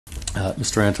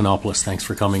Mr. Antonopoulos, thanks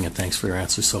for coming and thanks for your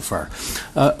answers so far.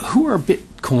 Who are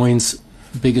Bitcoin's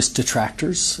biggest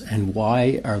detractors, and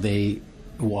why are they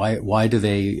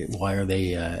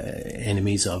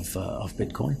enemies of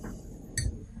Bitcoin?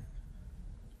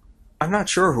 I'm not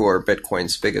sure who are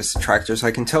Bitcoin's biggest detractors.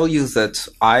 I can tell you that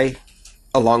I,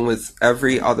 along with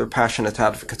every other passionate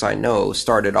advocate I know,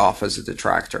 started off as a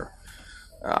detractor.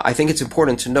 I think it's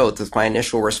important to note that my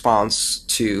initial response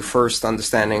to first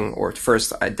understanding or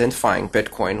first identifying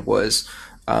Bitcoin was,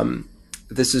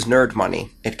 this is nerd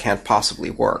money. It can't possibly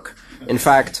work. In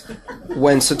fact,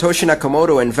 when Satoshi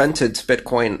Nakamoto invented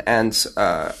Bitcoin and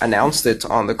announced it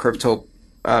on the crypto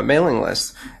mailing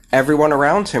list, everyone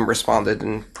around him responded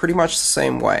in pretty much the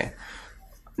same way.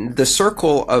 The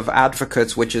circle of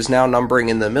advocates, which is now numbering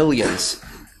in the millions,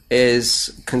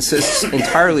 consists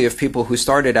entirely of people who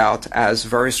started out as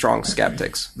very strong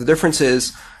skeptics. The difference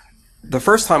is, the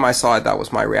first time I saw it, that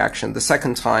was my reaction. The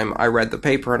second time I read the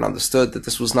paper and understood that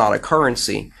this was not a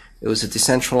currency, it was a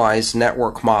decentralized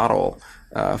network model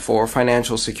for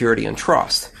financial security and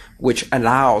trust, which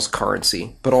allows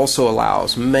currency, but also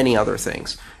allows many other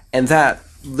things. And that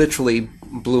literally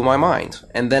blew my mind.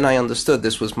 And then I understood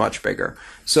this was much bigger.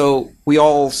 So we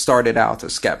all started out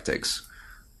as skeptics.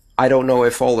 I don't know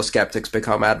if all the skeptics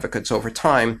become advocates over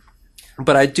time,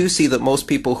 but I do see that most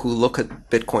people who look at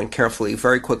Bitcoin carefully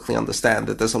very quickly understand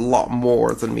that there's a lot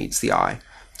more than meets the eye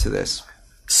to this.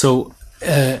 So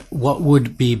what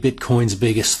would be Bitcoin's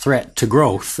biggest threat to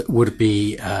growth? Would it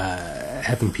be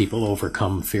having people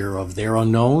overcome fear of their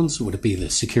unknowns? Would it be the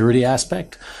security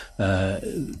aspect,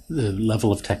 the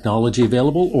level of technology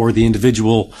available, or the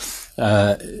individual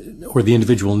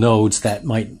nodes that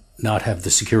might not have the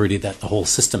security that the whole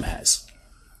system has?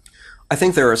 I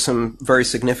think there are some very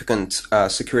significant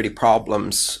security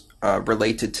problems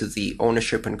related to the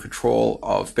ownership and control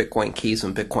of Bitcoin keys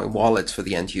and Bitcoin wallets for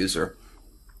the end user.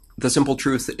 The simple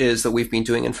truth is that we've been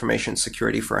doing information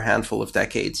security for a handful of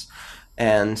decades.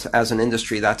 And as an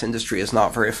industry, that industry is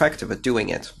not very effective at doing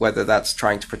it, whether that's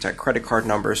trying to protect credit card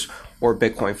numbers or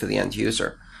Bitcoin for the end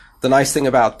user. The nice thing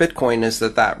about Bitcoin is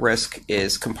that that risk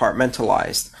is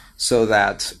compartmentalized so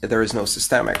that there is no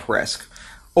systemic risk.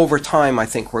 Over time, I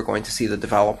think we're going to see the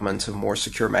development of more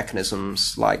secure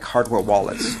mechanisms like hardware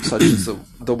wallets, such as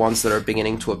the ones that are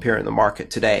beginning to appear in the market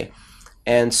today.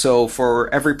 And so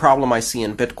for every problem I see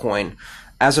in Bitcoin,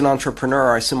 as an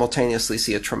entrepreneur, I simultaneously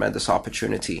see a tremendous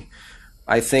opportunity.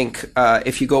 I think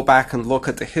if you go back and look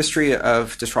at the history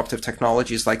of disruptive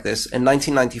technologies like this, in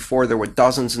 1994, there were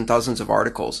dozens and dozens of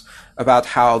articles about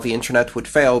how the internet would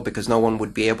fail because no one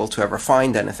would be able to ever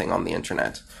find anything on the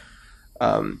internet.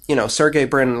 Sergey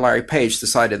Brin and Larry Page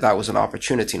decided that was an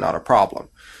opportunity, not a problem.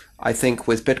 I think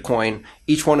with Bitcoin,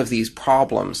 each one of these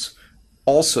problems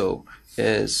also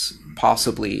is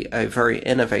possibly a very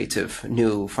innovative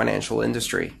new financial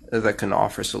industry that can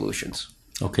offer solutions.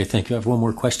 Okay, thank you. I have one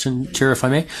more question, Chair, if I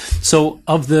may. So,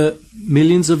 of the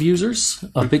millions of users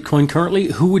of Bitcoin currently,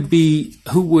 who would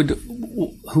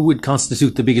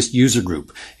constitute the biggest user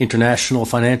group? International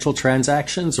financial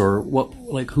transactions, or what?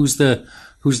 Like, who's the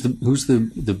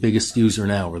biggest user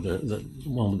now, or the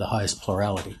one with the highest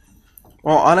plurality?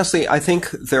 Well, honestly, I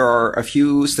think there are a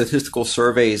few statistical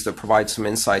surveys that provide some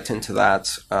insight into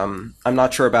that. I'm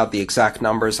not sure about the exact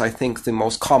numbers. I think the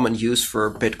most common use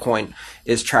for Bitcoin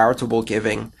is charitable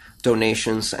giving,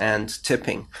 donations, and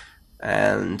tipping.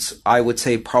 And I would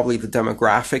say probably the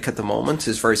demographic at the moment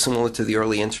is very similar to the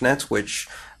early internet, which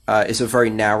is a very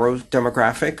narrow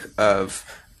demographic of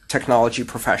technology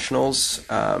professionals.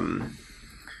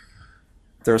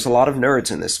 There's a lot of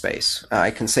nerds in this space. I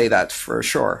can say that for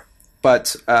sure.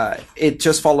 But it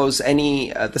just follows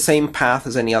the same path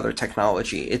as any other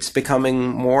technology. It's becoming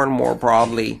more and more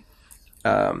broadly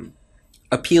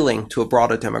appealing to a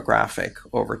broader demographic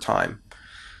over time.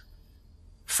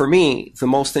 For me, the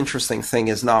most interesting thing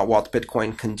is not what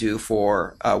Bitcoin can do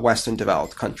for Western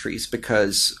developed countries,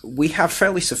 because we have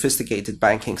fairly sophisticated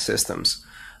banking systems.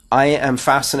 I am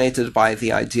fascinated by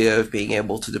the idea of being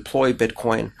able to deploy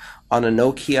Bitcoin on a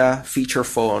Nokia feature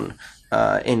phone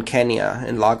in Kenya,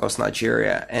 in Lagos,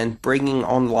 Nigeria, and bringing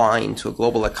online to a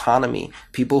global economy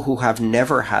people who have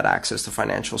never had access to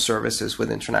financial services with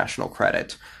international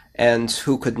credit and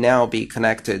who could now be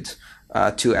connected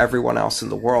to everyone else in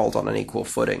the world on an equal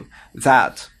footing.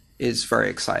 That is very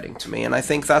exciting to me, and I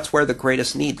think that's where the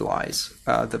greatest need lies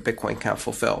that Bitcoin can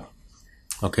fulfill.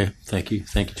 Okay, thank you.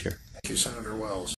 Thank you, Chair. Thank you, Senator Wells.